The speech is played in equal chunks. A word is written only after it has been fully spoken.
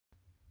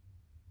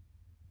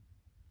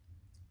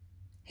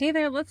Hey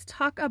there, let's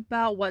talk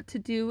about what to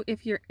do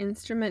if your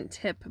instrument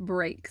tip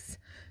breaks.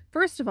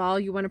 First of all,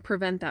 you want to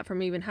prevent that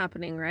from even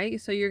happening, right?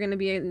 So you're going to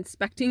be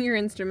inspecting your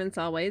instruments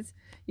always.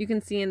 You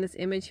can see in this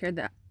image here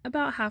that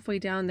about halfway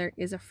down there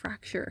is a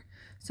fracture.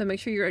 So make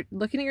sure you're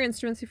looking at your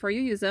instruments before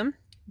you use them.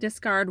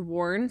 Discard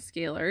worn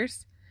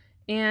scalers.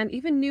 And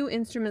even new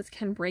instruments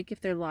can break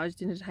if they're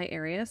lodged into tight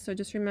areas. So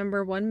just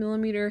remember 1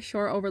 mm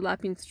short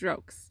overlapping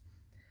strokes.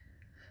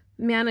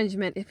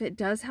 Management, if it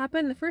does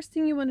happen, the first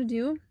thing you want to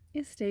do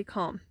is stay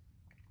calm.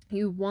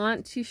 You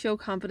want to show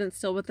confidence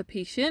still with the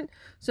patient,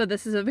 so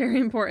this is a very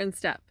important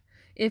step.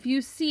 If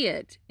you see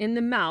it in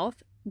the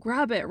mouth,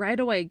 grab it right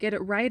away, get it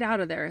right out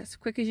of there as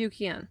quick as you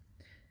can.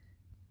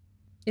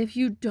 If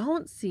you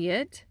don't see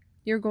it,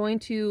 you're going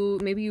to,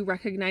 maybe you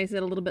recognize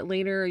it a little bit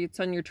later, or it's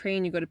on your tray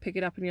and you go to pick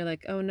it up and you're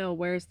like, oh no,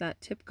 where's that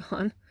tip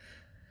gone?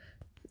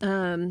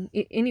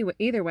 Anyway,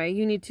 either way,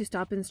 you need to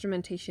stop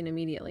instrumentation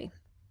immediately.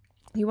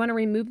 You want to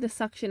remove the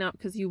suction out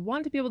because you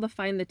want to be able to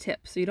find the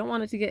tip, so you don't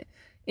want it to get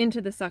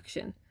into the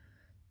suction.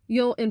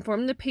 You'll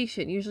inform the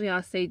patient. Usually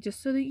I'll say,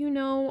 just so that you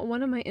know,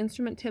 one of my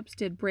instrument tips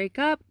did break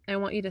up. I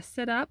want you to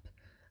sit up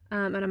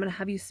and I'm going to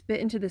have you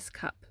spit into this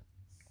cup.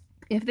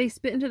 If they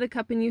spit into the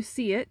cup and you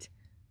see it,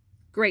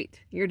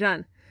 great, you're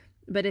done.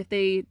 But if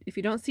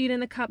you don't see it in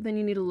the cup, then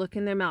you need to look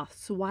in their mouth.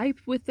 Swipe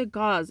with the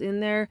gauze in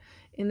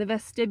the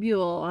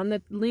vestibule, on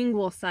the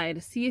lingual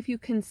side. See if you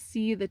can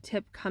see the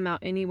tip come out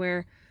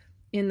anywhere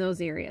in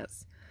those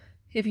areas.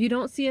 If you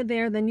don't see it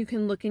there, then you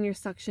can look in your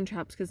suction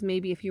traps, because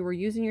maybe if you were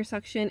using your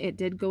suction, it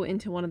did go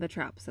into one of the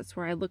traps. That's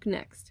where I look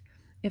next.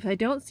 If I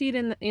don't see it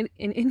in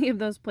any of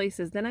those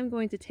places, then I'm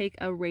going to take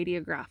a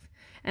radiograph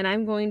and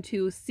I'm going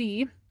to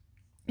see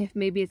if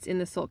maybe it's in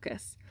the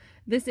sulcus.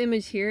 This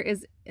image here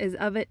is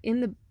of it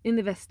in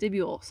the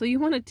vestibule. So you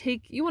want to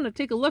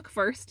take a look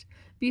first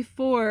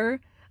before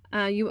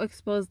you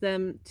expose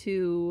them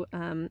to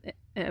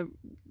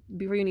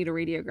before you need a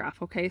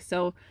radiograph. Okay,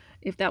 so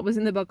if that was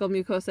in the buccal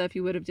mucosa, if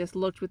you would have just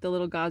looked with the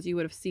little gauze, you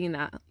would have seen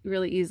that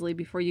really easily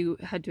before you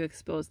had to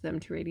expose them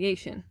to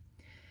radiation.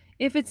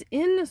 If it's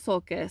in the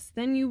sulcus,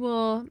 then you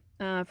will,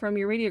 from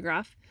your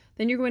radiograph,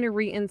 then you're going to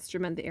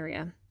re-instrument the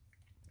area.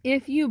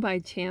 If you by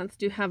chance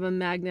do have a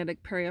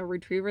magnetic perio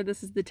retriever,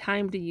 this is the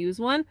time to use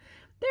one.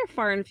 They're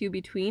far and few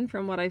between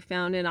from what I've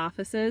found in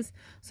offices,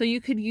 so you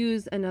could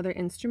use another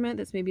instrument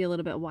that's maybe a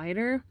little bit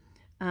wider.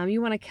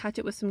 You want to catch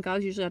it with some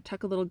gauze. Usually I'll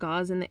tuck a little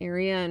gauze in the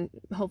area and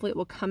hopefully it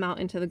will come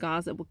out into the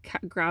gauze. It will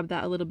grab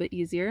that a little bit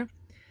easier.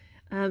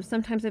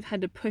 Sometimes I've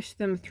had to push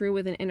them through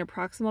with an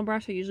interproximal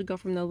brush. I usually go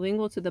from the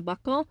lingual to the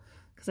buccal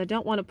because I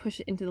don't want to push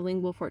it into the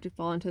lingual for it to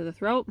fall into the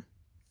throat.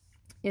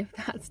 If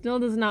that still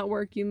does not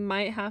work, you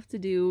might have to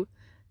do,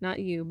 not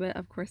you, but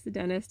of course the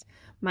dentist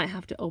might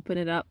have to open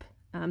it up,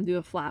 do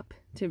a flap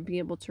to be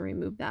able to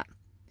remove that.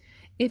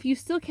 If you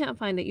still can't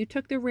find it, you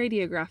took the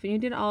radiograph and you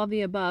did all of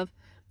the above,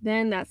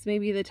 then that's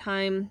maybe the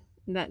time,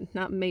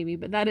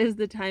 that is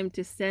the time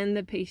to send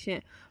the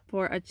patient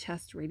for a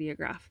chest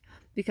radiograph,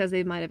 because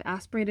they might have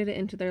aspirated it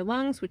into their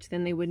lungs, which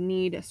then they would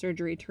need a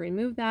surgery to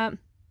remove that.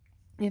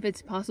 If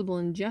it's possible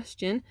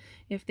ingestion,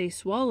 if they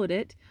swallowed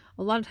it,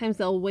 a lot of times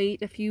they'll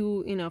wait a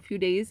few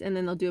days and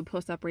then they'll do a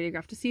post-op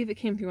radiograph to see if it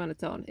came through on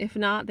its own. If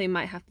not, they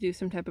might have to do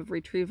some type of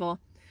retrieval.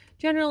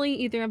 Generally,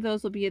 either of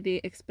those will be at the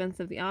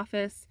expense of the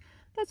office.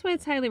 That's why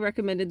it's highly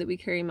recommended that we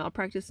carry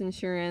malpractice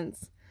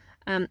insurance.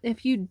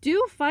 If you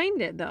do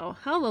find it though,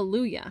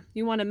 hallelujah,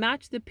 you want to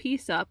match the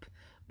piece up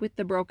with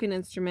the broken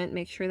instrument,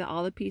 make sure that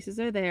all the pieces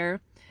are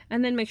there,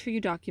 and then make sure you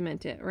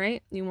document it,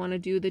 right? You want to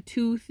do the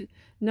tooth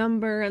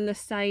number and the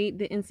site,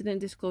 the incident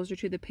disclosure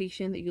to the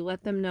patient, that you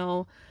let them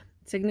know,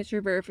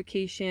 signature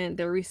verification,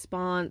 their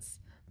response,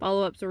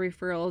 follow-ups or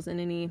referrals,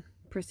 and any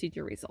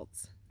procedure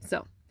results.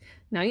 So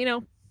now you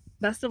know.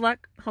 Best of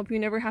luck. Hope you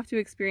never have to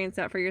experience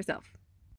that for yourself.